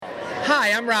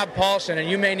Hi, I'm Rob Paulson, and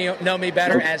you may know me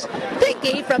better as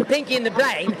Pinky from Pinky and the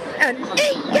Brain. And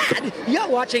egad, you're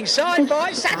watching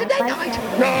Sci-Fi Saturday Night.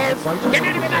 Nerf, get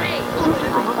everybody!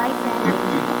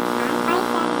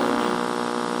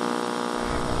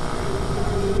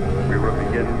 We will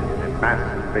begin a mass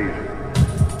invasion.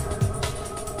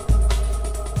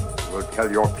 We'll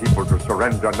tell your people to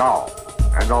surrender now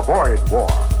and avoid war.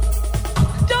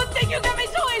 Don't think you get me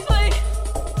so easily!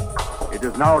 It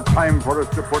is now time for us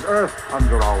to put Earth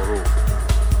under our rule.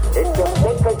 It's your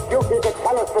sacred duty to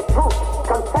tell us the truth.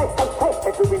 Confess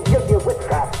that you've been guilty of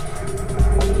witchcraft.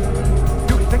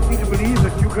 You expect me to believe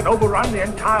that you can overrun the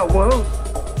entire world?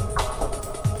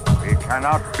 We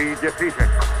cannot be defeated.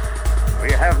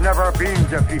 We have never been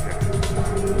defeated.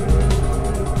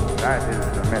 That is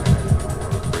the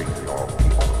message. Bring your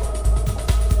people.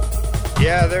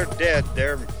 Yeah, they're dead.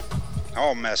 They're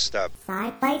all messed up.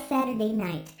 Sci-Fi Saturday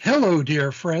Night. Hello,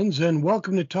 dear friends, and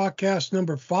welcome to TalkCast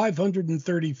number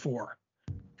 534.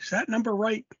 Is that number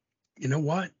right? You know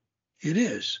what? It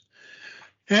is.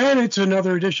 And it's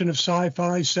another edition of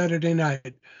Sci-Fi Saturday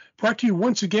Night, brought to you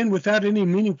once again without any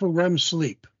meaningful REM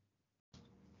sleep.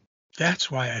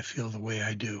 That's why I feel the way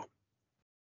I do.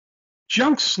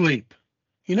 Junk sleep.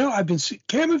 You know,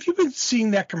 Cam, have you been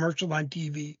seeing that commercial on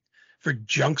TV for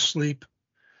junk sleep?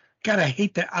 God, I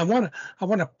hate that. I want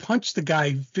to punch the guy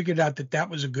who figured out that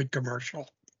was a good commercial.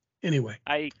 Anyway.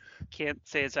 I can't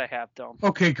say as I have, though.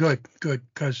 Okay, good.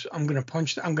 Because I'm going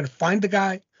to find the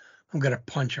guy. I'm going to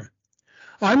punch him.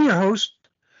 I'm your host.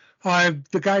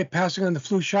 The guy passing on the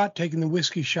flu shot, taking the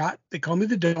whiskey shot. They call me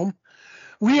the Dome.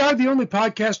 We are the only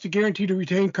podcast to guarantee to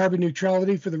retain carbon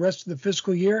neutrality for the rest of the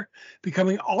fiscal year,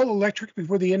 becoming all electric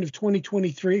before the end of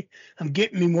 2023. I'm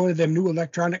getting me one of them new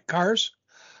electronic cars.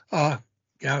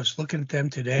 Yeah, I was looking at them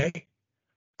today.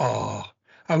 Oh,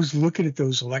 I was looking at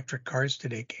those electric cars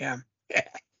today, Cam.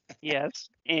 Yes,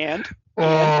 and?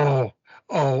 Oh.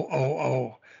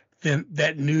 Then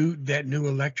that new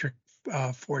electric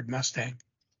Ford Mustang.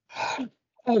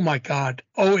 Oh my God.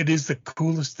 Oh, it is the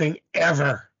coolest thing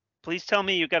ever. Please tell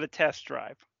me you got a test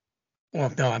drive.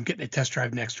 Well, no, I'm getting a test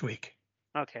drive next week.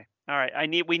 Okay. All right.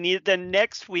 We need the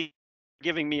next week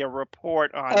giving me a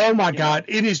report on Oh my God.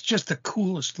 It is just the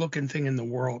coolest looking thing in the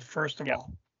world, first of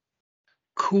all.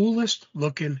 Coolest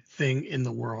looking thing in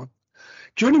the world.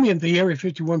 Joining me in the Area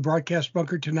 51 broadcast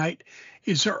bunker tonight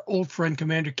is our old friend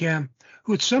Commander Cam,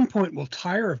 who at some point will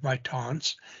tire of my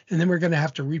taunts, and then we're going to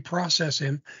have to reprocess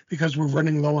him because we're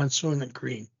running low on Soylent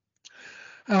Green.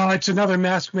 It's another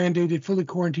mask-mandated, fully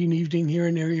quarantined evening here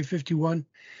in Area 51.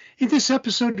 In this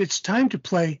episode, it's time to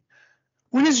play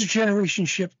When is a Generation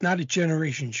Ship Not a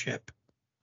Generation Ship?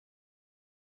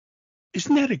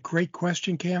 Isn't that a great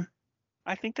question, Cam?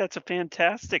 I think that's a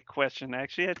fantastic question,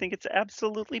 actually. I think it's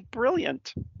absolutely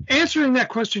brilliant. Answering that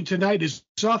question tonight is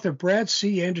author Brad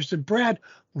C. Anderson. Brad,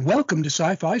 welcome to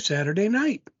Sci-Fi Saturday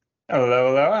Night.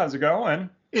 Hello. How's it going?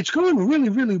 It's going really,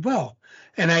 really well.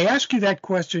 And I ask you that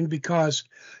question because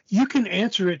you can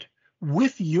answer it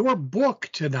with your book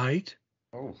tonight.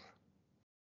 Oh,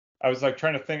 I was like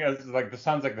trying to think. I was like, this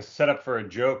sounds like the setup for a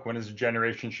joke. When is a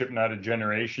generation ship not a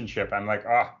generation ship? I'm like,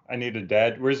 I need a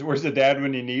dad. Where's the dad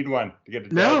when you need one to get a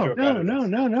dad joke out of this?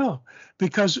 No.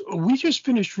 Because we just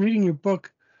finished reading your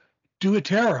book, Do a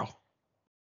Tarot.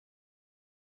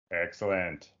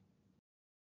 Excellent.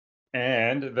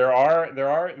 And there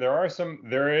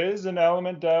is an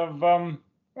element of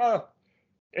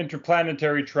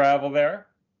interplanetary travel there.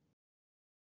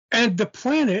 And the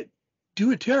planet,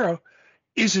 Do a Tarot,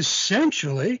 is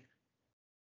essentially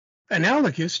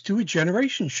analogous to a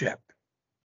generation ship.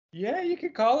 Yeah, you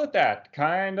could call it that.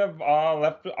 Kind of all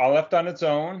left on its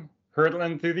own,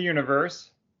 hurtling through the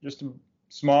universe. Just a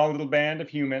small little band of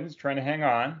humans trying to hang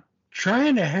on.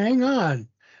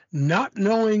 Not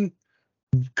knowing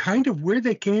kind of where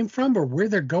they came from or where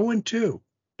they're going to.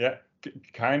 Yeah,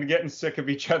 kind of getting sick of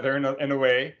each other in a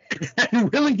way.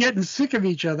 And really getting sick of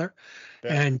each other.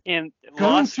 Yeah. And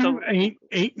going through a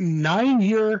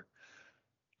 9-year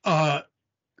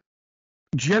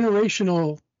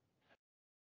generational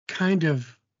kind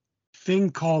of thing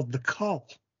called the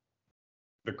cult.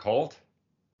 The cult?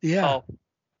 Yeah. Cult.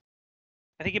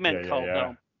 I think you meant cult,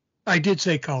 though. I did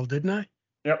say cult, didn't I?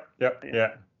 Yep.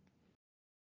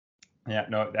 Yeah,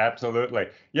 no, absolutely.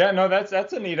 Yeah, no,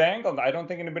 that's a neat angle. I don't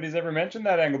think anybody's ever mentioned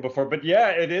that angle before, but yeah,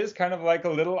 it is kind of like a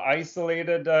little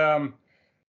isolated, an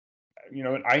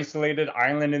isolated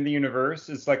island in the universe.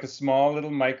 It's like a small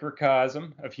little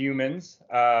microcosm of humans,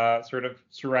 sort of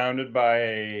surrounded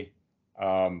by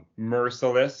a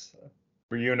merciless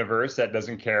universe that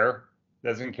doesn't care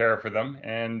for them.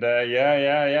 And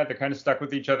they're kind of stuck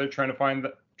with each other, trying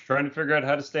trying to figure out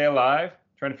how to stay alive,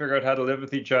 trying to figure out how to live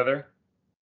with each other.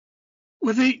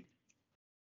 Well, we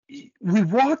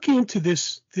walk into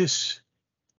this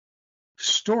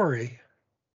story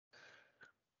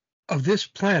of this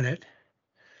planet,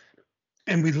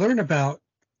 and we learn about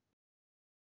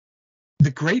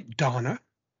the great Donna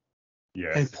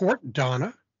Yes. and Port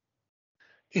Donna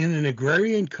in an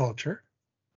agrarian culture.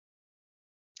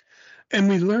 And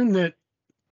we learn that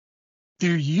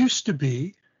there used to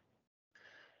be,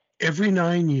 every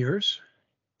 9 years,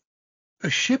 a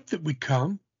ship that would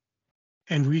come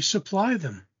and resupply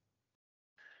them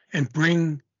and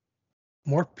bring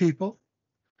more people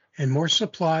and more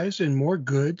supplies and more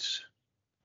goods.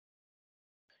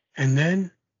 And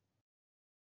then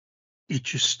it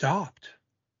just stopped.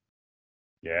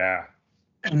 Yeah.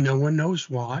 And no one knows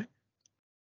why.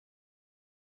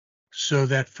 So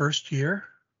that first year,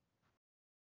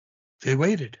 they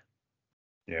waited.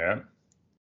 Yeah.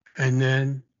 And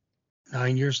then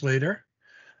 9 years later,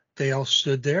 they all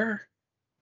stood there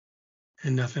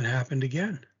and nothing happened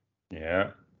again.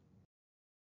 Yeah.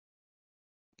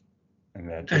 And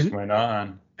that just went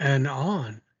on. And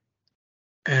on.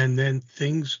 And then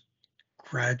things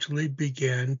gradually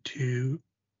began to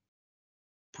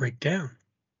break down.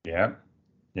 Yeah.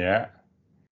 Yeah.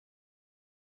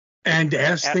 And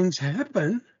as things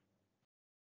happen,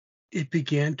 it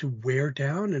began to wear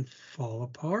down and fall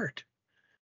apart.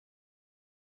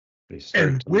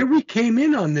 And where we came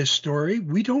in on this story,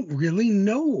 we don't really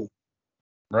know.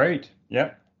 Right.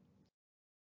 Yeah.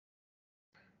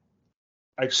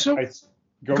 Go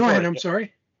ahead. I'm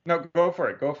sorry. No, go for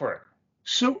it. Go for it.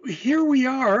 So here we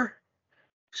are,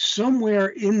 somewhere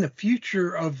in the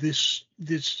future of this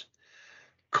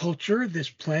culture, this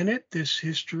planet, this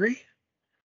history,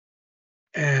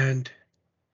 and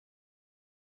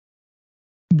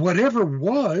whatever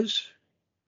was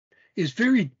is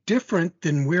very different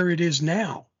than where it is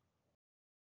now.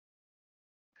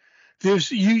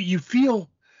 There's you feel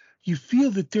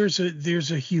that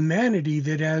there's a humanity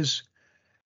that has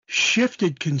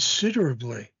shifted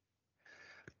considerably,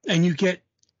 and you get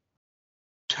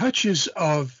touches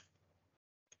of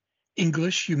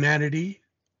English humanity,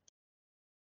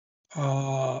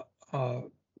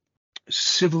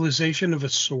 civilization of a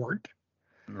sort,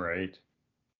 right?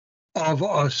 Of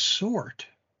a sort.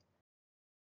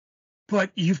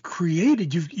 But you've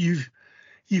created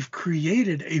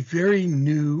a very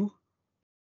new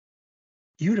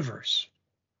universe.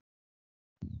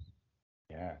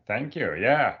 Yeah, thank you.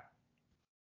 Yeah.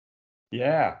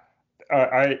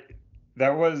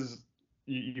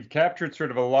 You've captured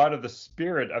sort of a lot of the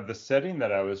spirit of the setting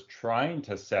that I was trying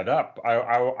to set up.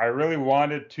 I really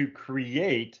wanted to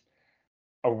create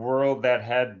a world that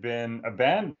had been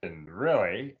abandoned,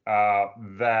 really,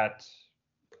 that,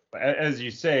 as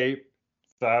you say,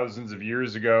 thousands of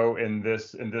years ago in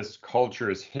this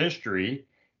culture's history,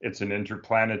 it's an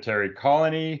interplanetary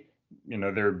colony. You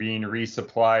know, they're being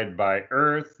resupplied by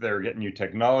Earth. They're getting new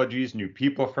technologies, new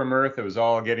people from Earth. It was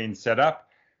all getting set up.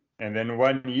 And then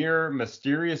 1 year,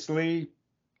 mysteriously,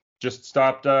 just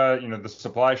stopped, the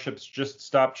supply ships just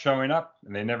stopped showing up,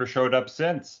 and they never showed up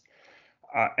since.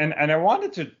 And I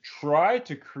wanted to try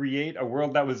to create a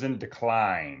world that was in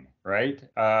decline, right?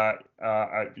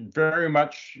 Very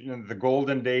much, the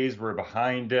golden days were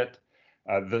behind it.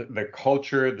 The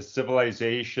culture, the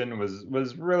civilization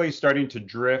was really starting to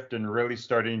drift and really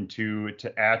starting to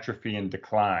atrophy and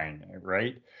decline,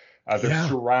 right? They're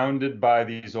surrounded by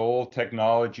these old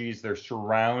technologies. They're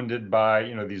surrounded by,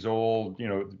 these old,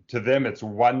 to them it's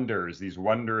wonders, these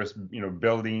wondrous,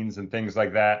 buildings and things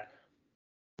like that.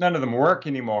 None of them work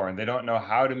anymore, and they don't know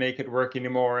how to make it work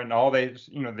anymore. And all they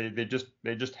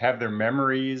just have their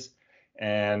memories,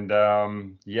 and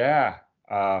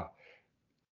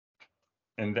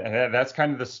and that's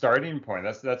kind of the starting point.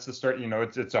 That's the start.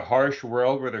 It's a harsh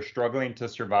world where they're struggling to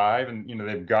survive, and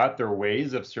they've got their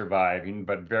ways of surviving,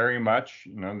 but very much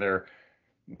their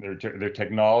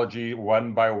technology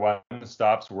one by one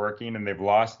stops working, and they've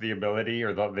lost the ability,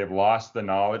 or they've lost the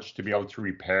knowledge to be able to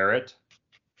repair it.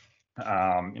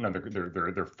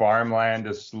 Their farmland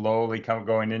is slowly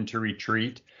going into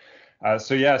retreat.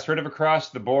 Sort of across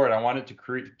the board, I wanted to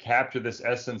capture this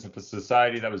essence of a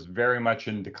society that was very much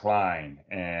in decline,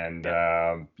 and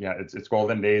its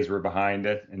golden days were behind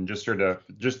it, and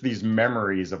just these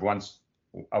memories of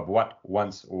what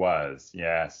once was.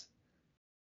 Yes.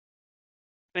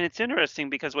 And it's interesting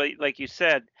because, like you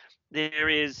said, there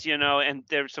is, and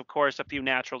there's of course a few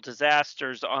natural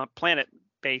disasters on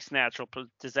planet-based natural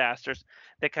disasters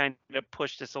that kind of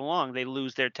push this along. They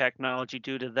lose their technology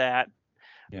due to that.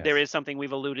 Yes. There is something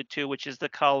we've alluded to, which is the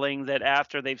culling, that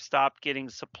after they've stopped getting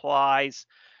supplies,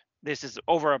 this is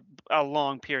over a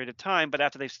long period of time, but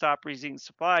after they've stopped receiving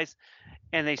supplies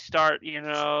and they start,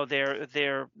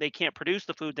 they can't produce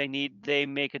the food they need, they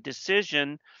make a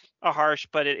decision, harsh,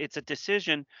 but it's a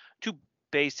decision to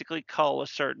basically cull a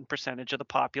certain percentage of the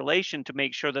population to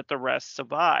make sure that the rest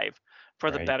survive for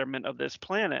the Right. betterment of this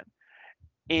planet.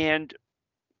 And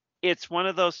it's one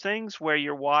of those things where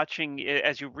you're watching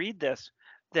as you read this,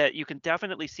 that you can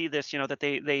definitely see this, that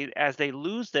they as they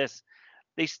lose this,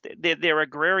 their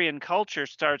agrarian culture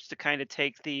starts to kind of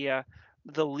take the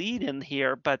lead in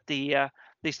here, but they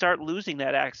start losing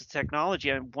that access to technology.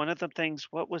 And one of the things,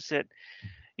 what was it?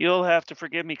 You'll have to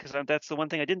forgive me because that's the one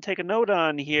thing I didn't take a note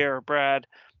on here, Brad.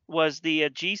 Was the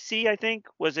GC, I think,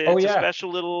 was it? Oh, It's a yeah.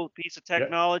 special little piece of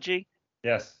technology,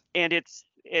 Yes. and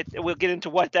we'll get into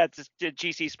what that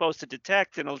GC is supposed to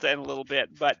detect in a little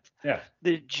bit, but Yeah.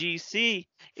 the GC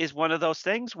is one of those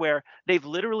things where they've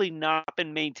literally not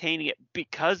been maintaining it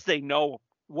because they know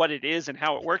what it is and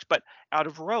how it works, but out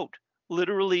of rote.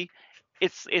 Literally,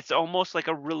 it's almost like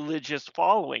a religious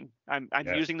following. I'm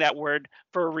Yes. using that word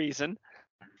for a reason.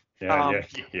 Yeah.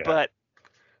 But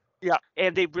yeah,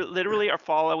 and they literally are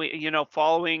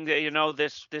following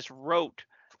this rote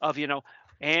of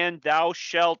and thou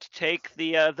shalt take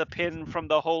the pin from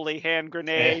the holy hand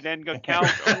grenade and count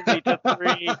only to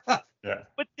 3. Yeah.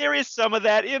 But there is some of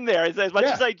that in there. As much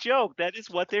Yeah. as I joke, that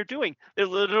is what they're doing. They're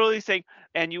literally saying,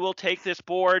 and you will take this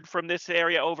board from this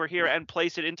area over here and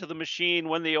place it into the machine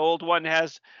when the old one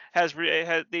has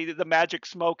the magic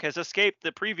smoke has escaped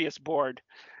the previous board.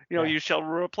 Yeah. You shall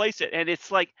replace it. And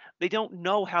it's like they don't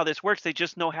know how this works. They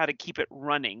just know how to keep it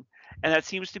running. And that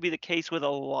seems to be the case with a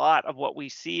lot of what we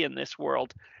see in this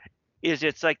world.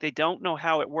 It's like they don't know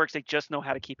how it works. They just know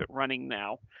how to keep it running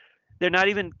now. They're not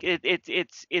even.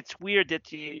 It's weird that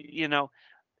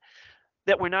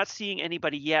that we're not seeing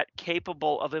anybody yet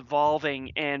capable of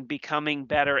evolving and becoming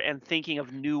better and thinking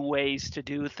of new ways to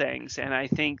do things. And I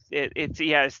think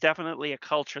it's definitely a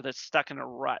culture that's stuck in a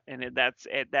rut, and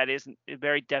that isn't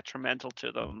very detrimental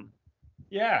to them.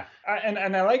 Yeah,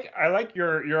 and I like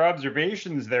your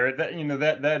observations there.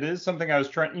 That is something I was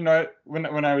trying.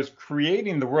 When I was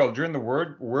creating the world during the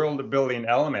world building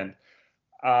element,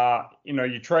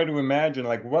 you try to imagine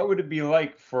like what would it be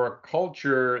like for a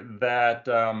culture that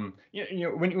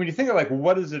when you think of like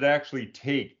what does it actually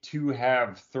take to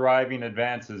have thriving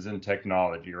advances in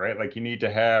technology, right? Like you need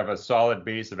to have a solid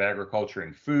base of agriculture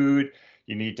and food.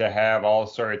 You need to have all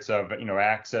sorts of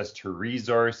access to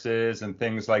resources and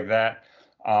things like that.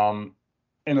 And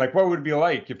like what would it be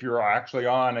like if you're actually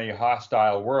on a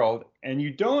hostile world and you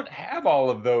don't have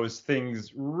all of those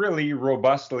things really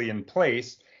robustly in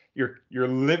place? You're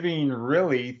living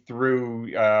really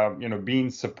through being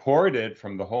supported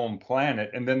from the home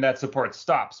planet, and then that support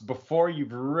stops before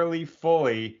you've really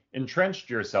fully entrenched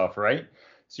yourself, right?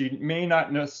 So you may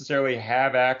not necessarily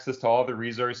have access to all the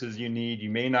resources you need. You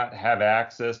may not have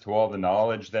access to all the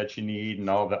knowledge that you need and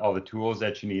all the tools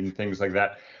that you need and things like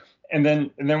that. And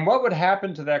then what would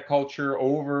happen to that culture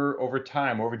over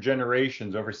time, over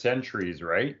generations, over centuries,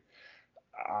 right?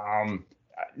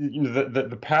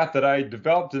 The path that I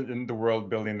developed in the world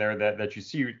building there that you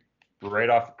see right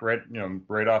off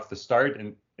the start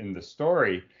in the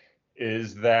story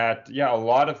is that a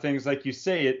lot of things like you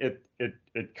say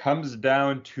it comes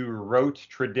down to rote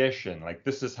tradition. Like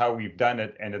this is how we've done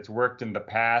it and it's worked in the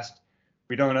past.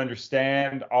 We don't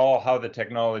understand all how the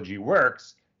technology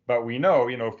works, but we know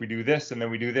if we do this and then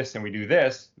we do this and we do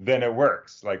this, then it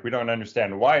works. Like we don't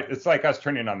understand why. It's like us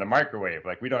turning on the microwave.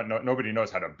 Like we don't know, nobody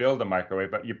knows how to build a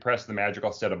microwave, but you press the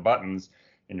magical set of buttons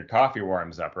and your coffee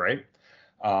warms up, right?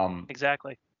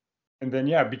 Exactly. And then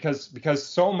because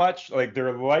so much like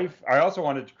their life, I also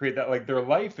wanted to create that like their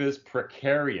life is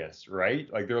precarious, right?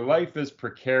 Like their life is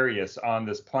precarious on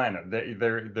this planet.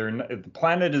 The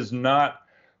planet is not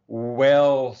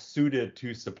well suited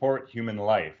to support human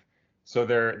life. So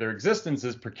their existence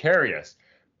is precarious.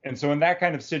 And so in that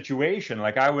kind of situation,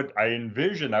 like I would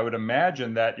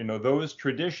imagine that, those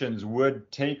traditions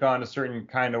would take on a certain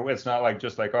kind of, it's not like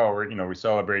just like, oh, we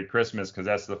celebrate Christmas because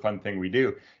that's the fun thing we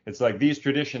do. It's like these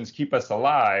traditions keep us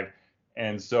alive.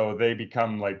 And so they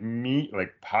become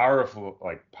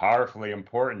powerfully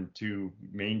important to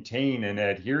maintain and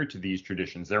adhere to these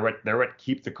traditions. They're what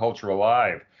keep the culture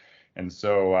alive. And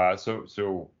so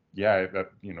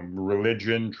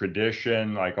religion,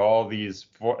 tradition, like all these,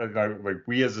 like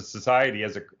we as a society,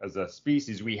 as a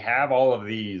species, we have all of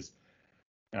these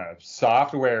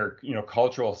software,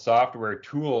 cultural software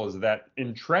tools that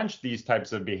entrench these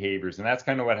types of behaviors. And that's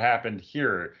kind of what happened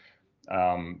here.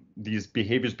 These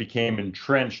behaviors became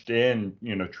entrenched in,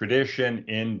 tradition,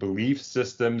 in belief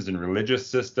systems and religious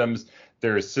systems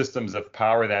there's systems of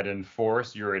power that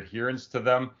enforce your adherence to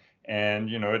them. And,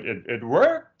 it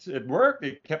worked.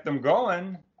 It kept them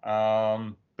going.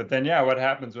 But then, what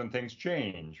happens when things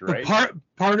change, right?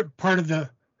 Part of the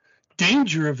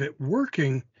danger of it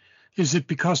working is that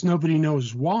because nobody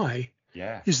knows why,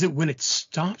 is that when it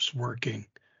stops working,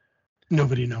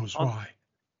 nobody knows why.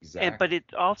 Exactly. But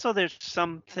it also, there's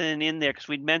something in there, because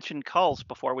we'd mentioned cults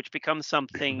before, which becomes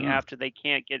something after they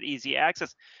can't get easy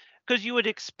access. Because you would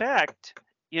expect,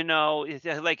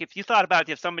 like if you thought about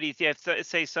it, if somebody,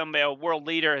 say somebody, a world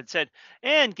leader had said,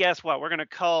 and guess what, we're going to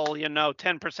cull,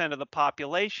 10% of the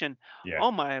population. Yeah.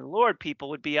 Oh my Lord, people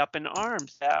would be up in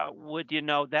arms. That would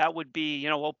be,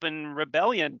 open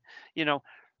rebellion,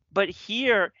 But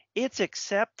here, it's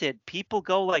accepted. People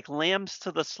go like lambs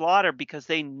to the slaughter because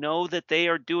they know that they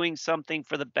are doing something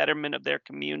for the betterment of their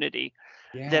community,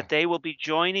 that they will be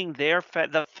joining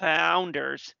the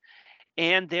founders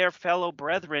and their fellow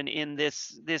brethren in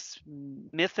this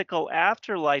mythical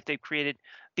afterlife they've created,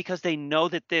 because they know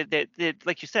that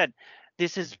like you said,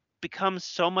 this has become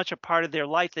so much a part of their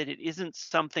life that it isn't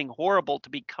something horrible to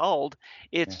be culled.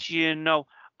 It's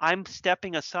I'm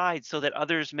stepping aside so that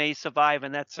others may survive,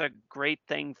 and that's a great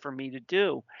thing for me to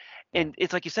do. And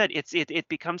it's like you said, it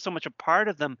becomes so much a part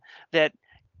of them that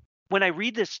when I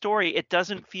read this story, it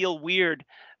doesn't feel weird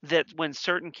that when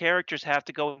certain characters have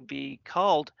to go and be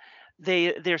culled,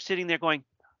 they're sitting there going,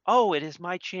 "Oh, it is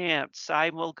my chance. I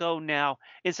will go now."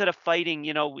 Instead of fighting,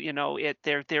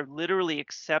 they're literally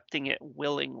accepting it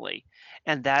willingly,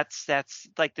 and that's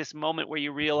like this moment where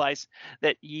you realize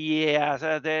that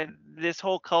this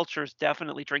whole culture is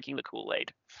definitely drinking the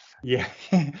Kool-Aid. Yeah,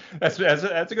 that's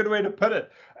a good way to put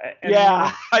it. And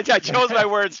I chose my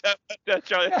words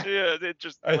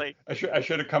interestingly. I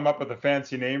should have come up with a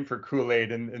fancy name for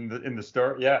Kool-Aid in the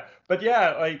story. Yeah, but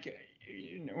like.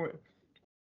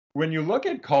 When you look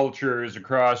at cultures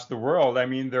across the world, I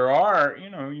mean, there are,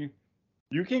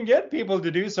 you can get people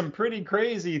to do some pretty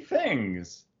crazy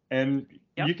things, and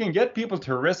you can get people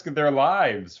to risk their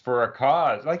lives for a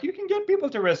cause. Like, you can get people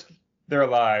to risk their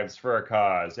lives for a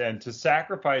cause and to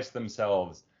sacrifice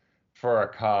themselves for a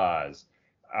cause.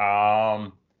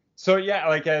 So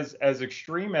like as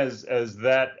extreme as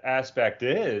that aspect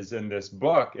is in this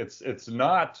book, it's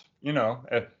not,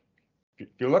 if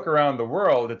you look around the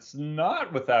world, it's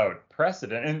not without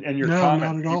precedent. And your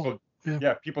comment,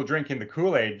 people drinking the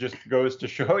Kool-Aid just goes to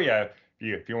show you,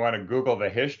 if you want to Google the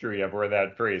history of where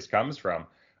that phrase comes from.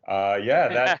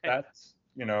 That's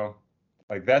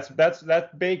that's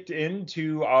baked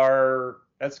into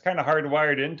that's kind of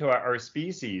hardwired into our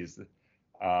species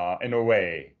in a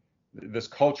way. This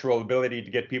cultural ability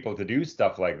to get people to do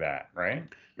stuff like that, right?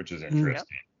 Which is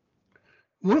interesting.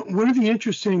 One of the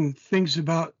interesting things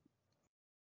about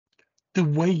the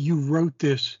way you wrote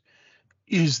this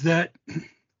is that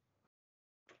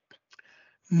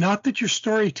not that your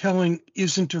storytelling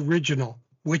isn't original,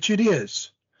 which it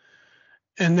is,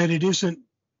 and that it isn't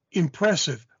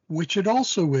impressive, which it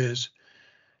also is,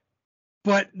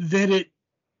 but that it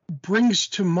brings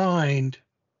to mind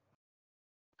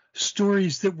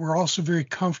stories that we're also very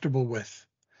comfortable with.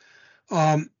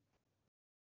 Right.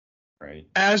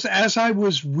 As I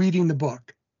was reading the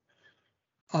book,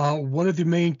 one of the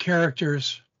main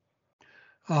characters,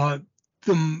 the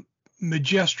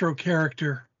Magestro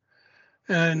character,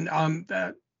 and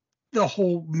the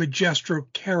whole Magestro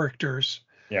characters.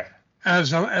 Yeah.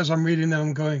 As I'm reading them,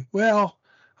 I'm going, well,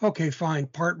 okay, fine.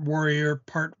 Part warrior,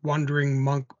 part wandering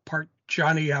monk, part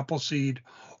Johnny Appleseed,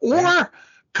 or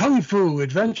Kung Fu,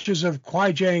 Adventures of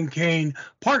Kwai-Jang Kane,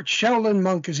 part Shaolin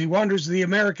monk as he wanders the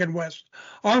American West,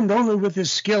 armed only with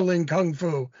his skill in Kung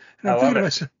Fu.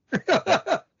 And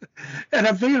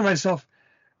I'm thinking to myself,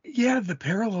 the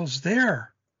parallel's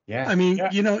there. Yeah. I mean,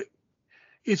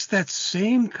 it's that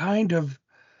same kind of,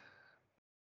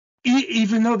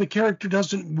 even though the character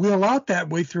doesn't wheel out that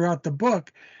way throughout the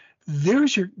book,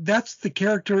 that's the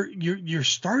character you're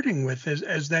starting with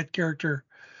as that character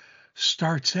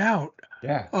starts out.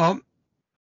 Yeah.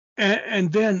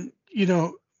 And then,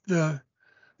 the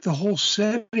whole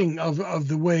setting of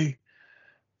the way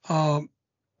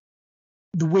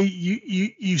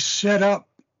you set up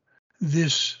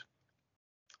this,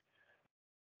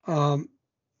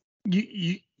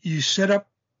 you set up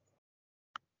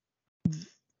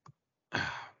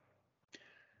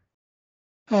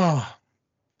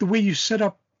the way you set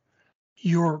up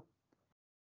your,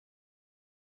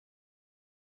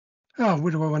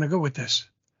 where do I want to go with this?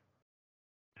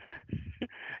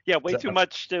 Way too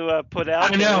much to put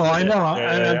out. I know.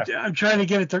 Yeah. I'm trying to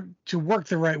get it to work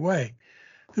the right way.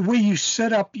 The way you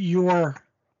set up your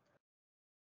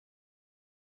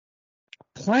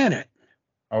planet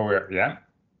Oh, yeah.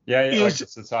 Yeah, like the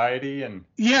society and.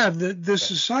 Yeah, the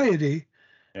society.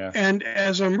 Yeah. And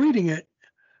as I'm reading it,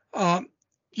 I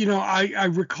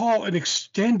recall an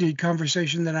extended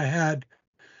conversation that I had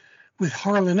with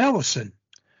Harlan Ellison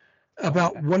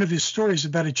about one of his stories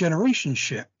about a generation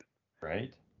ship.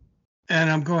 Right. And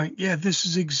I'm going, yeah, this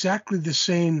is exactly the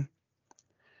same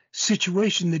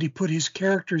situation that he put his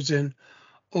characters in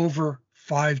over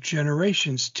 5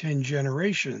 generations, 10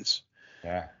 generations.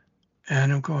 Yeah.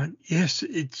 And I'm going, yes,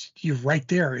 you're right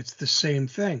there. It's the same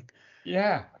thing.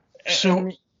 Yeah.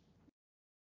 So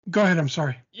go ahead. I'm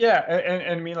sorry. Yeah.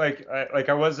 And I mean, like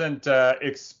I wasn't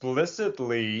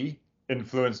explicitly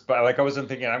influenced by, like, I wasn't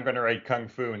thinking I'm going to write Kung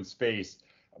Fu in space.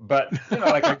 But,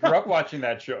 like, I grew up watching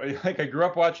that show.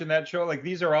 Like,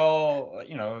 these are all,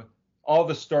 all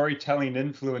the storytelling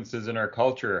influences in our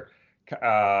culture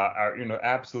are,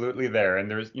 absolutely there. And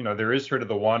there is sort of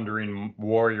the wandering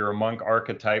warrior monk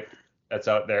archetype that's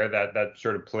out there that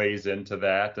sort of plays into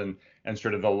that, and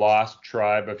sort of the lost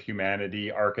tribe of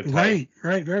humanity archetype.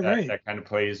 Right. That kind of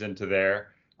plays into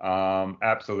there.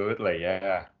 Absolutely,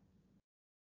 yeah.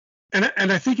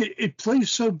 And I think it plays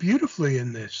so beautifully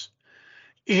in this,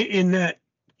 in that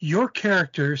your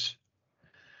characters,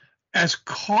 as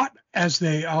caught as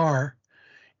they are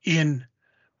in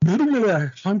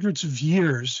hundreds of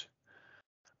years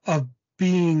of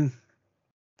being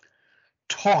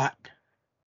taught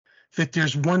that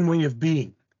there's one way of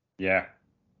being, yeah,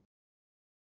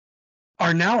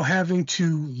 are now having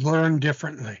to learn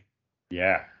differently.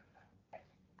 Yeah.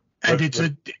 And it's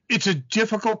a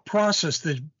difficult process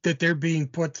that they're being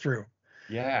put through.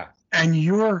 Yeah. And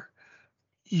you're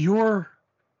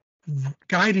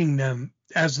guiding them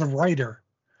as the writer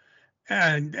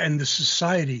and the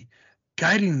society,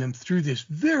 guiding them through this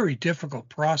very difficult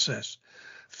process,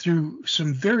 through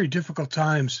some very difficult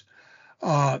times.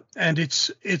 And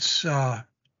it's not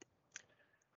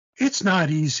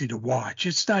easy to watch.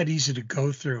 It's not easy to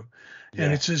go through. Yeah.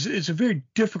 And it's a very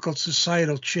difficult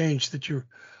societal change that you're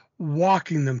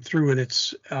walking them through. And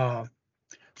it's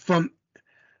from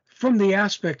the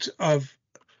aspects of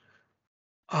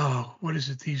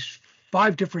these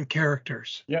 5 different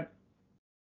characters. Yeah.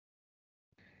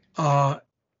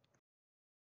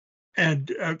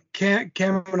 And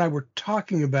Cam and I were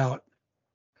talking about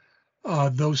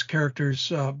those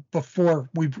characters before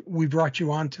we brought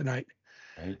you on tonight.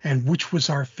 Right. And which was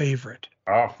our favorite?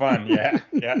 Oh, fun. Yeah.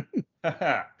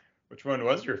 Yeah. Which one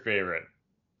was your favorite?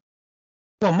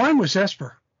 Well, mine was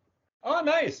Esper. Oh,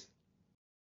 nice.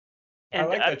 And I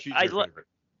like that she's your favorite.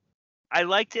 I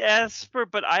liked Esper,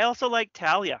 but I also liked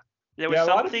Talia. There was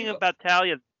something about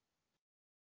Talia.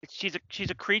 She's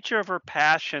a creature of her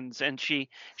passions, and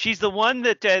she's the one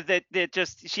that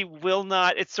just, she will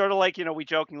not. It's sort of like, we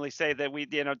jokingly say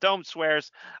that Dome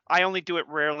swears. I only do it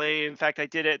rarely. In fact, I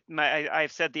did it.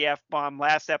 I've said the F-bomb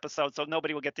last episode, so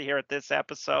nobody will get to hear it this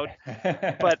episode.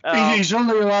 But he's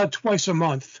only allowed twice a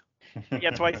month.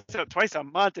 Yeah, twice a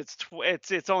month.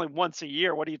 It's only once a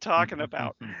year. What are you talking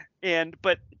about?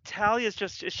 But Talia's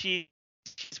just she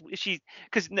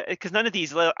because none of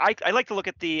these, I like to look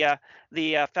at the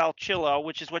Falcillo,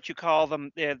 which is what you call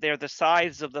them. They're the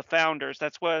scythes of the founders.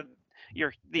 That's what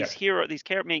these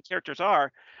main characters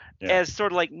are, as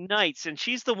sort of like knights. And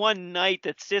she's the one knight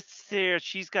that sits there.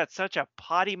 She's got such a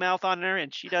potty mouth on her,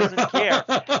 and she doesn't care.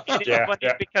 And it's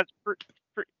funny because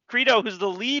Credo, who's the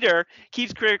leader,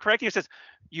 keeps correcting her, says,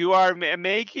 "You are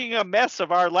making a mess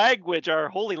of our language, our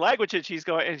holy language." And she's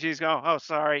going, "Oh,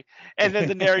 sorry." And then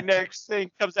the very next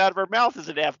thing comes out of her mouth is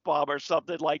an F-bomb or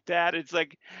something like that. It's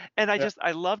like, and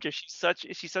I loved her.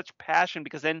 She's such passion,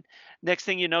 because then next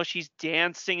thing you know, she's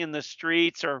dancing in the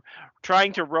streets or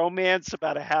trying to romance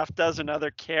about a half dozen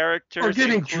other characters. Or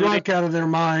getting drunk out of their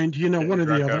mind, one or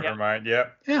the other. Out of their mind,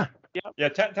 yeah. Yeah,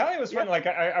 Talia was fun. Like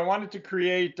I wanted to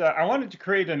create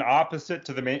an opposite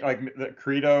to the main. Like the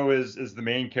Credo is the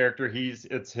main character.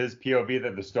 It's his POV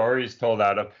that the story is told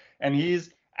out of, and he's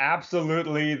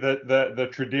absolutely the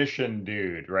tradition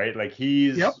dude, right? Like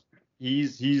he's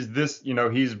this,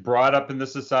 he's brought up in the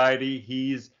society.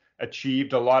 He's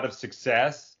achieved a lot of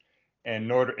success and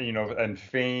and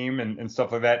fame and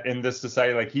stuff like that in this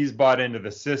society. Like he's bought into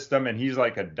the system, and he's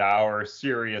like a dour,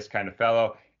 serious kind of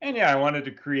fellow. And I wanted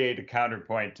to create a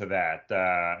counterpoint to that,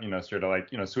 sort of like,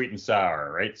 sweet and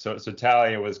sour, right? So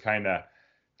Talia was kind of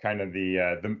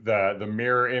the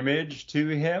mirror image to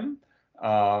him,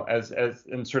 as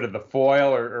in sort of the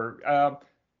foil, or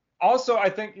also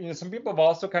I think some people have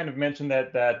also kind of mentioned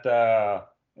that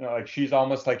like she's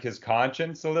almost like his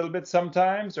conscience a little bit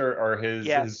sometimes, or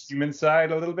his human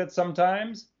side a little bit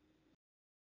sometimes.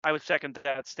 I would second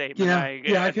that statement.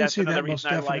 I can see that most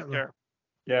definitely. I liked her.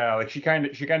 Yeah, like she kind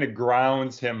of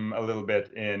grounds him a little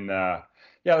bit in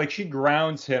like she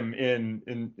grounds him in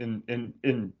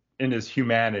his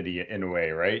humanity in a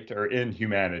way, right? Or in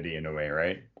humanity in a way,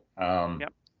 right?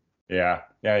 Yep. Yeah.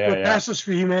 Passes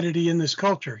for humanity in this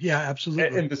culture. Yeah,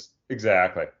 absolutely. In this,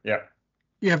 exactly. Yeah.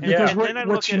 Yeah, because And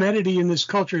what's humanity in this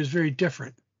culture is very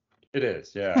different. It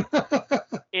is, yeah.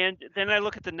 And then I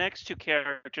look at the next two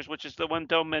characters, which is the one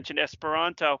Dome mentioned,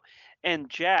 Esperanto and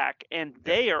Jack, and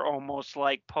they are almost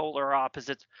like polar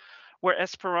opposites. Where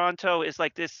Esperanto is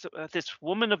like this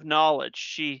woman of knowledge.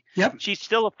 She's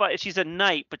still she's a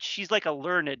knight, but she's like a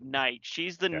learned knight.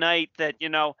 She's the knight that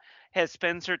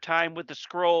spends her time with the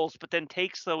scrolls, but then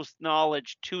takes those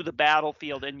knowledge to the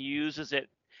battlefield and uses it,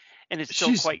 and is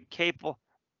still quite capable.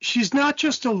 She's not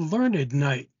just a learned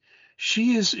knight.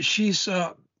 She's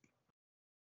a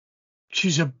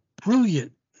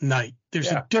brilliant knight.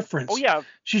 There's a difference. Oh yeah.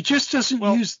 She just doesn't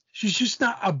use. She's just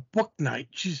not a book knight.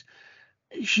 She's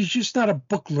just not a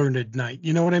book learned knight.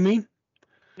 You know what I mean?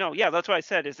 No, yeah, that's what I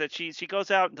said. Is that she goes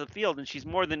out into the field and she's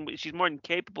more than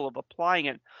capable of applying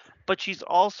it, but she's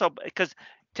also, because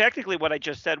technically what I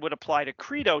just said would apply to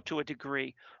Credo to a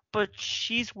degree, but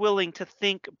she's willing to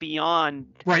think beyond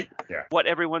what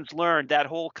everyone's learned. That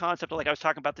whole concept of, like I was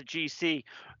talking about the GC,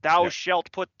 thou shalt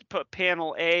put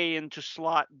panel A into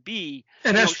slot B.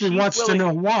 And Esther wants to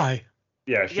know why.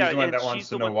 Yeah, she's the one that wants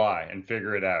to know why and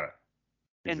figure it out.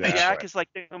 Exactly. And Jack is like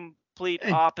the complete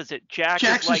opposite. Jack's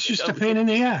is just a pain in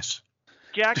the ass.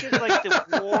 Jack is like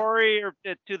the warrior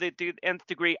to the nth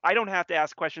degree. I don't have to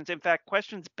ask questions. In fact,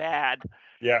 questions bad.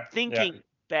 Yeah. Thinking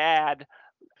bad.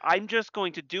 I'm just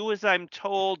going to do as I'm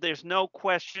told. There's no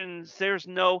questions. There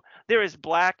is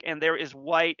black and there is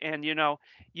white, and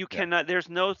you cannot. There's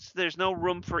no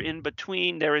room for in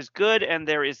between. There is good and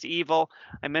there is evil.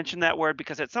 I mentioned that word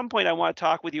because at some point I want to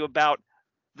talk with you about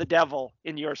the devil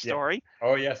in your story. Yeah.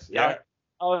 Oh yes, yeah.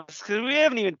 Because we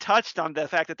haven't even touched on the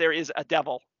fact that there is a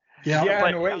devil. Yeah,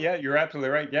 in a way, you're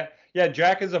absolutely right. Yeah.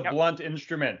 Jack is a blunt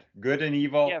instrument, good and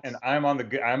evil, and I'm on the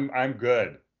good. I'm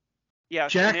good. Yeah,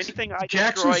 Jack's is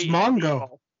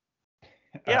Mongo.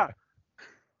 Yeah.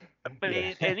 But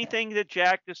anything that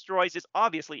Jack destroys is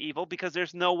obviously evil, because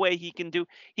there's no way he can do.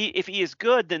 If he is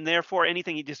good, then therefore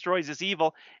anything he destroys is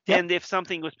evil. Yep. And if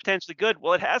something was potentially good,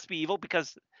 well, it has to be evil,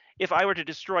 because if I were to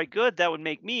destroy good, that would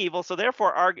make me evil. So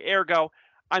therefore, ergo,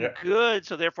 I'm good.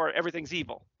 So therefore, everything's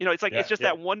evil. It's like it's just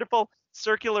that wonderful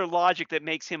circular logic that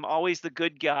makes him always the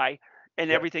good guy, and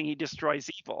everything he destroys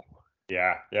evil.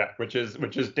 Yeah, which is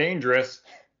dangerous.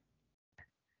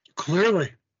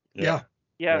 Clearly. Yeah.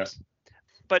 Yes.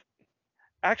 But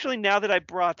actually, now that I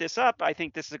brought this up, I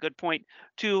think this is a good point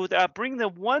to bring the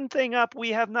one thing up we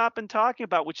have not been talking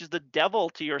about, which is the devil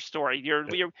to your story.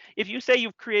 If you say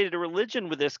you've created a religion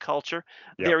with this culture,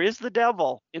 there is the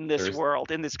devil in this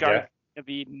world, in this Garden of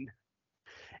Eden.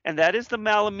 And that is the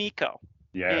Malamiko.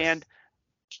 Yes. And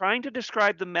trying to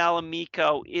describe the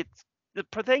Malamiko,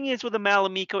 the thing is with the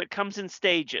Malamiko, it comes in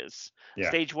stages. Yeah.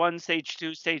 Stage 1, Stage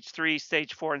 2, Stage 3,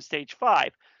 Stage 4, and Stage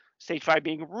 5. Stage 5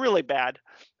 being really bad.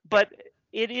 But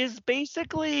it is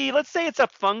basically, let's say it's a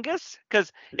fungus,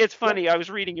 because it's funny. I was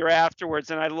reading your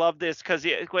afterwards, and I love this, because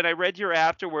when I read your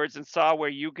afterwards and saw where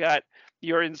you got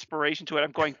your inspiration to it,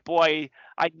 I'm going, boy,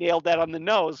 I nailed that on the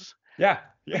nose. Yeah.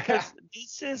 Because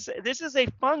this is a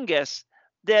fungus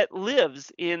that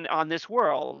lives on this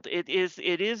world. It's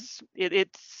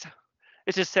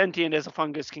as sentient as a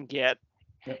fungus can get.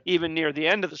 Yep. Even near the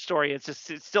end of the story, it's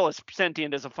still as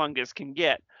sentient as a fungus can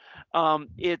get.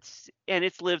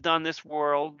 It's lived on this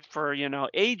world for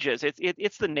ages.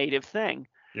 It's the native thing.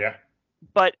 Yeah.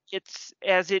 But it's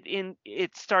as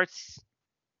it starts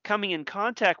coming in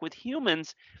contact with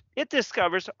humans, it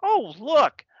discovers, oh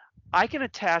look, I can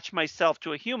attach myself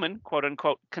to a human, quote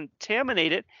unquote,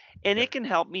 contaminate it, and it can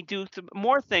help me do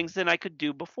more things than I could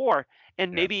do before,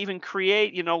 and maybe even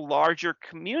create, larger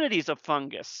communities of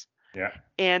fungus. Yeah.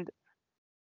 And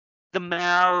the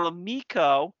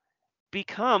Malamiko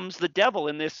becomes the devil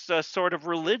in this sort of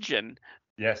religion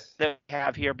that we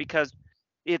have here, because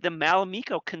the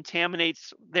Malamiko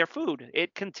contaminates their food.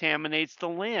 It contaminates the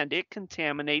land. It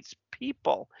contaminates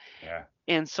people. Yeah.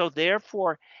 And so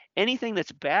therefore, anything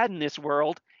that's bad in this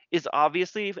world is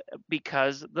obviously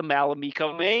because the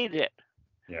Malamiko made it.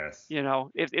 Yes.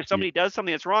 If somebody does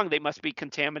something that's wrong, they must be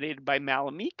contaminated by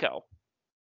Malamiko.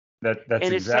 That's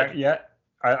exactly. Yeah.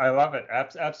 I love it.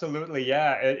 Absolutely.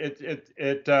 Yeah.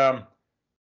 It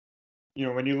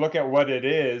when you look at what it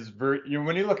is, when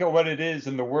you look at what it is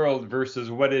in the world versus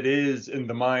what it is in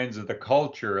the minds of the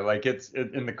culture, like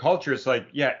in the culture, it's like,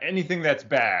 anything that's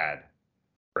bad,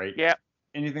 right? Yeah.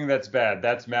 Anything that's bad,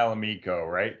 that's Malamiko,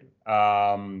 right?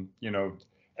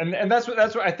 And that's what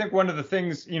I think one of the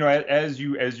things, as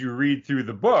you read through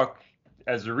the book,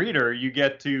 as a reader, you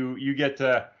get to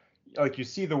like, you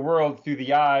see the world through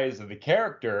the eyes of the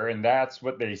character, and that's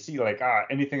what they see. Like,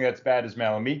 anything that's bad is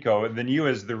Malamiko. And then you,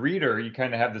 as the reader, you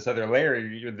kind of have this other layer.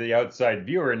 You're the outside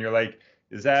viewer, and you're like,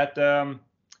 is that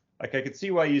like, I could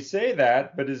see why you say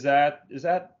that, but is that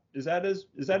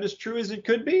as true as it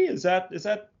could be? Is that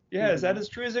as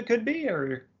true as it could be,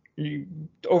 or you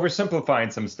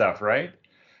oversimplifying some stuff, right?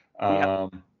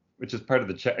 Yep. Which is part of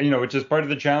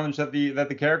the challenge that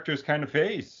the characters kind of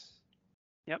face.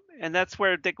 Yep, and that's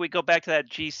where we go back to that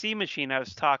GC machine I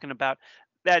was talking about.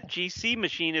 That GC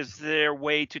machine is their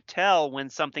way to tell when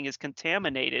something is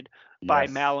contaminated by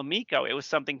Malamiko. It was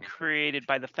something created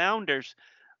by the founders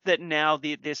that now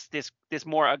this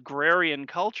more agrarian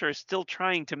culture is still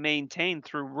trying to maintain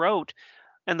through rote.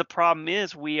 And the problem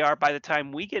is, by the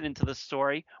time we get into the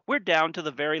story, we're down to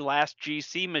the very last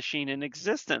GC machine in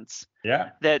existence. Yeah.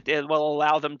 That it will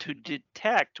allow them to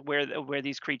detect where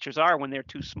these creatures are when they're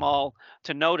too small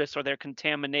to notice, or their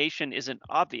contamination isn't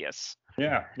obvious.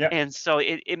 Yeah. Yeah. And so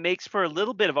it makes for a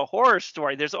little bit of a horror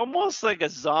story. There's almost like a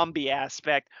zombie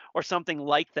aspect or something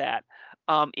like that,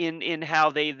 in how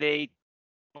they the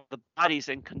bodies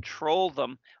and control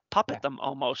them, puppet them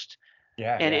almost.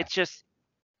 Yeah. And it's just.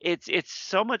 It's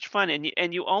so much fun,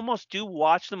 and you almost do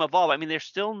watch them evolve. I mean, they're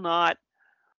still not.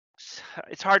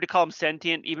 It's hard to call them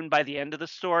sentient even by the end of the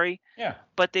story. Yeah.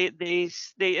 But they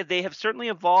have certainly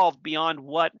evolved beyond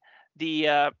what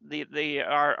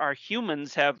our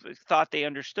humans have thought they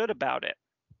understood about it.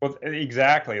 Well,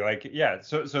 exactly. Like, yeah.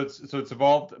 So it's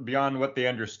evolved beyond what they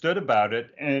understood about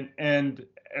it, and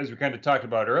as we kind of talked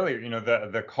about earlier,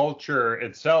 the culture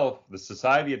itself, the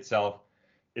society itself,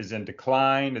 is in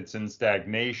decline, it's in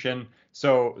stagnation.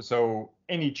 So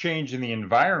any change in the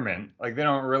environment, like, they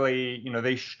don't really,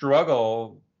 they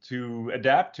struggle to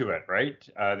adapt to it, right?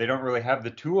 They don't really have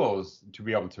the tools to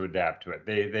be able to adapt to it.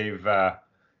 They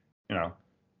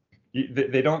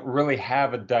don't really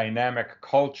have a dynamic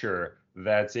culture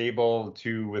that's able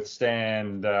to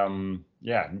withstand,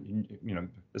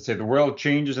 let's say the world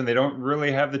changes and they don't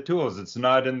really have the tools. It's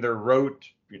not in their rote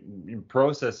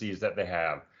processes that they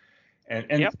have.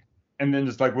 And then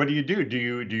it's like, what do you do? Do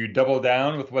you double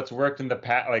down with what's worked in the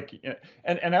past? Like,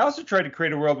 and I also tried to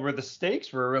create a world where the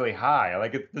stakes were really high.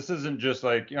 Like, this isn't just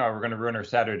like, we're going to ruin our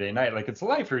Saturday night. Like, it's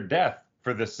life or death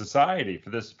for this society, for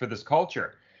this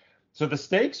culture. So the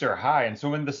stakes are high. And so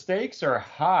when the stakes are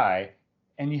high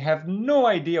and you have no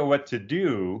idea what to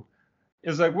do,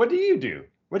 it's like, what do you do?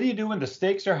 What do you do when the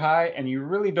stakes are high and you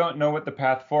really don't know what the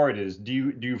path forward is?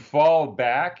 Do you fall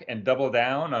back and double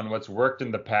down on what's worked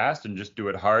in the past and just do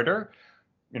it harder?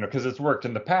 Because it's worked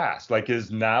in the past. Like,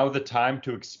 is now the time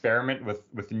to experiment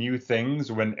with new things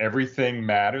when everything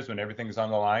matters, when everything's on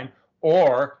the line?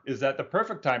 Or is that the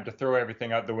perfect time to throw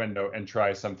everything out the window and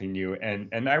try something new?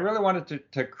 And I really wanted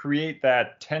to create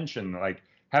that tension, like,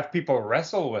 have people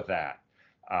wrestle with that.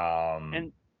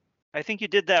 And I think you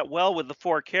did that well with the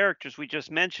four characters we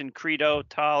just mentioned: Credo,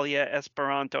 Talia,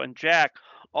 Esperanto, and Jack,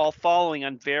 all following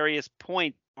on various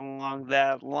points along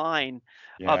that line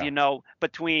of,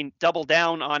 between double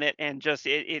down on it and just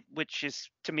it which is,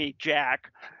 to me,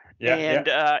 Jack,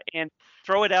 and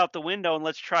throw it out the window and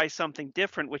let's try something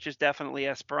different, which is definitely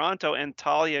Esperanto, and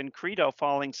Talia and Credo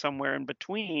falling somewhere in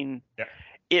between. Yeah.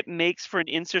 It makes for an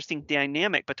interesting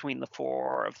dynamic between the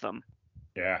four of them.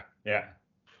 Yeah.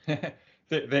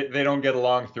 They don't get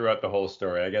along throughout the whole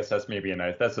story. I guess that's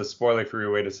that's a spoiler-free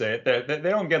way to say it. They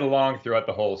don't get along throughout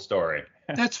the whole story.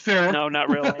 That's fair. No, not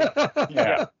really.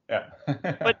 Yeah.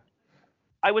 But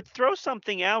I would throw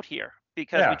something out here,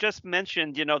 because we just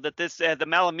mentioned, that this the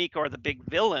Malamiko are the big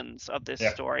villains of this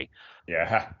story.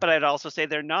 Yeah. But I'd also say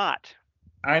they're not.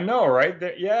 I know, right?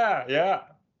 Yeah.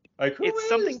 Like, who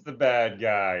is the bad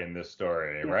guy in this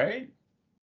story, right?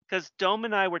 Because Dome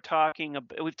and I we've talked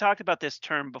about this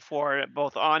term before,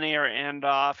 both on air and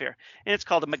off air, and it's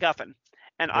called a MacGuffin.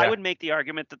 And I would make the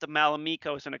argument that the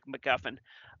Malamiko isn't a MacGuffin.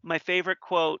 My favorite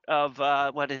quote of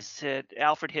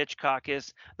Alfred Hitchcock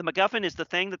is, "The MacGuffin is the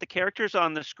thing that the characters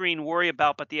on the screen worry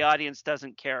about, but the audience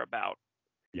doesn't care about."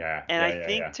 Yeah. And I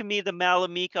think to me, the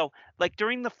Malamiko, like,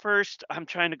 during the first, I'm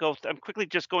quickly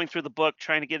just going through the book,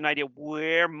 trying to get an idea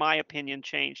where my opinion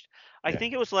changed. I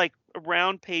think it was like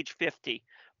around page 50.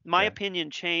 My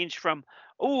opinion changed from,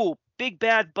 big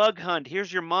bad bug hunt,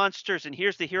 here's your monsters and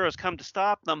here's the heroes come to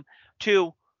stop them,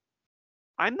 to,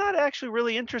 I'm not actually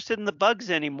really interested in the bugs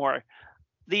anymore.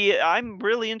 I'm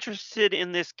really interested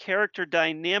in this character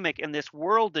dynamic and this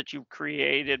world that you've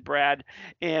created, Brad.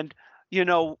 And,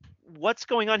 what's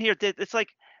going on here? It's like,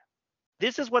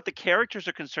 this is what the characters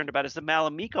are concerned about, is the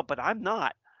Malamiko, but I'm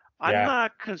not. I'm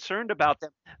not concerned about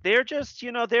them. They're just,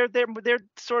 they're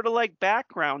sort of like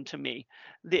background to me.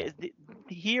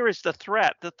 Here is the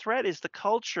threat. The threat is the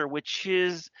culture, which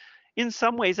is in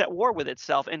some ways at war with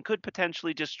itself and could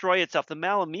potentially destroy itself. The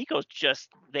Malamiko's just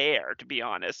there, to be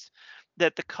honest.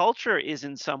 That the culture is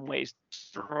in some ways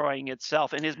destroying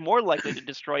itself and is more likely to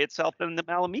destroy itself than the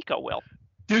Malamiko will.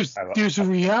 There's a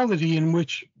reality in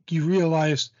which you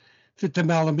realize that the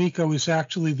Malamiko is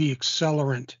actually the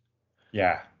accelerant.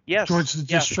 Yeah. Yes. Towards the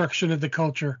destruction of the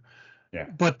culture. Yeah.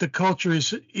 But the culture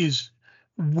is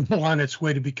on its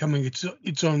way to becoming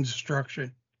its own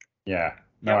destruction. Yeah.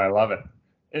 No, I love it.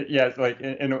 It's like,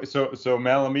 so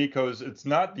Malamiko's, it's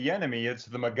not the enemy, it's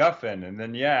the MacGuffin. And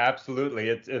then, absolutely.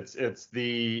 It's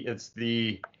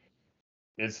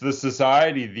the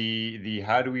society, the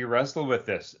how do we wrestle with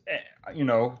this?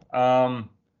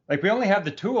 Like we only have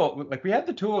the tool, like we have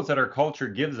the tools that our culture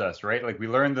gives us, right? Like we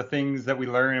learn the things that we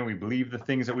learn and we believe the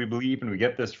things that we believe and we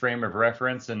get this frame of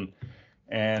reference and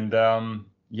there's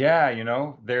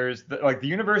the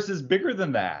universe is bigger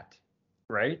than that,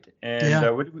 right?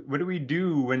 And what do we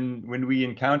do when we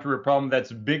encounter a problem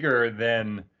that's bigger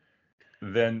than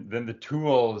the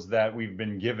tools that we've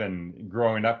been given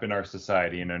growing up in our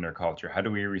society and in our culture? How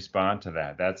do we respond to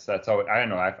that? That's all. I don't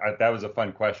know. That was a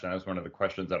fun question. That was one of the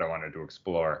questions that I wanted to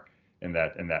explore in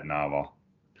that novel.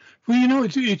 Well,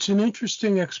 it's an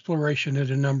interesting exploration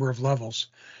at a number of levels.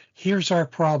 Here's our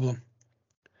problem.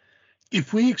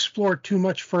 If we explore too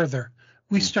much further,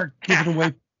 we start giving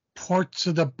away parts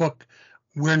of the book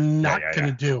we're not going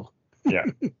to do. Yeah.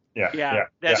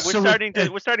 We're starting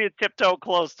to tiptoe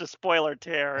close to spoiler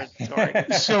territory.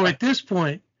 So at this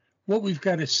point, what we've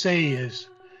got to say is,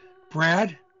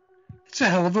 Brad, it's a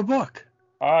hell of a book.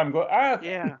 Oh, I'm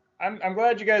glad. I'm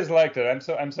glad you guys liked it. I'm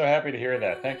so happy to hear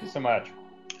that. Thank you so much.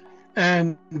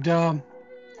 And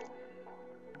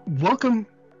welcome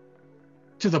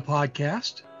to the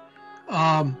podcast.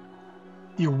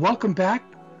 You're welcome back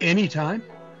anytime.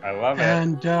 I love it.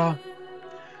 And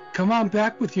come on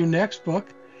back with your next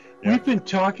book. Yep. We've been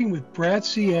talking with Brad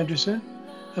C. Anderson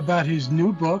about his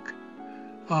new book,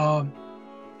 and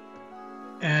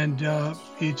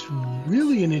it's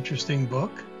really an interesting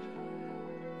book.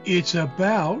 It's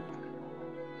about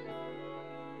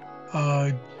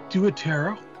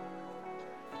Duatero,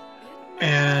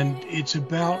 and it's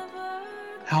about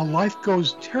how life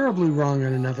goes terribly wrong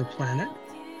on another planet.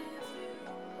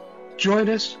 Join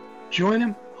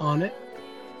him on it,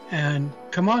 and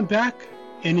come on back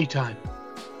anytime.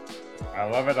 I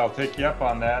love it. I'll take you up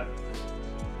on that.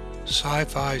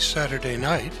 Sci-Fi Saturday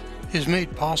Night is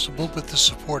made possible with the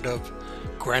support of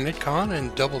GraniteCon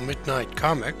and Double Midnight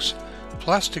Comics,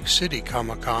 Plastic City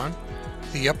Comic-Con,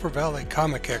 the Upper Valley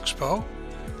Comic Expo,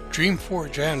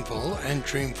 Dreamforge Anvil and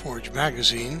Dreamforge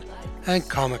Magazine, and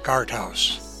Comic Art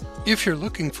House. If you're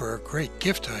looking for a great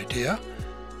gift idea,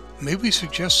 may we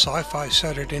suggest Sci-Fi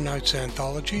Saturday Night's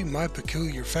anthology, My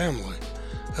Peculiar Family,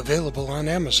 available on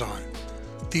Amazon.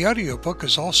 The audiobook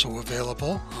is also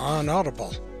available on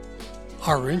Audible.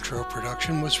 Our intro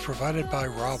production was provided by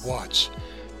Rob Watts.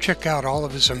 Check out all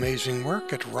of his amazing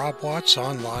work at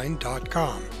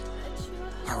robwattsonline.com.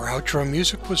 Our outro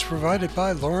music was provided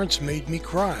by Lawrence Made Me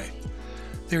Cry.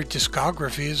 Their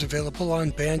discography is available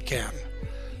on Bandcamp.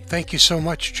 Thank you so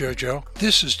much, JoJo.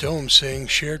 This is Dome saying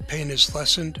shared pain is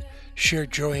lessened,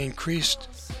 shared joy increased,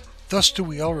 thus do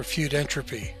we all refute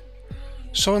entropy.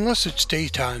 So unless it's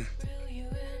daytime,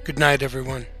 good night,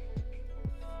 everyone.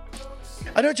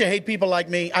 I don't you hate people like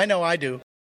me? I know I do.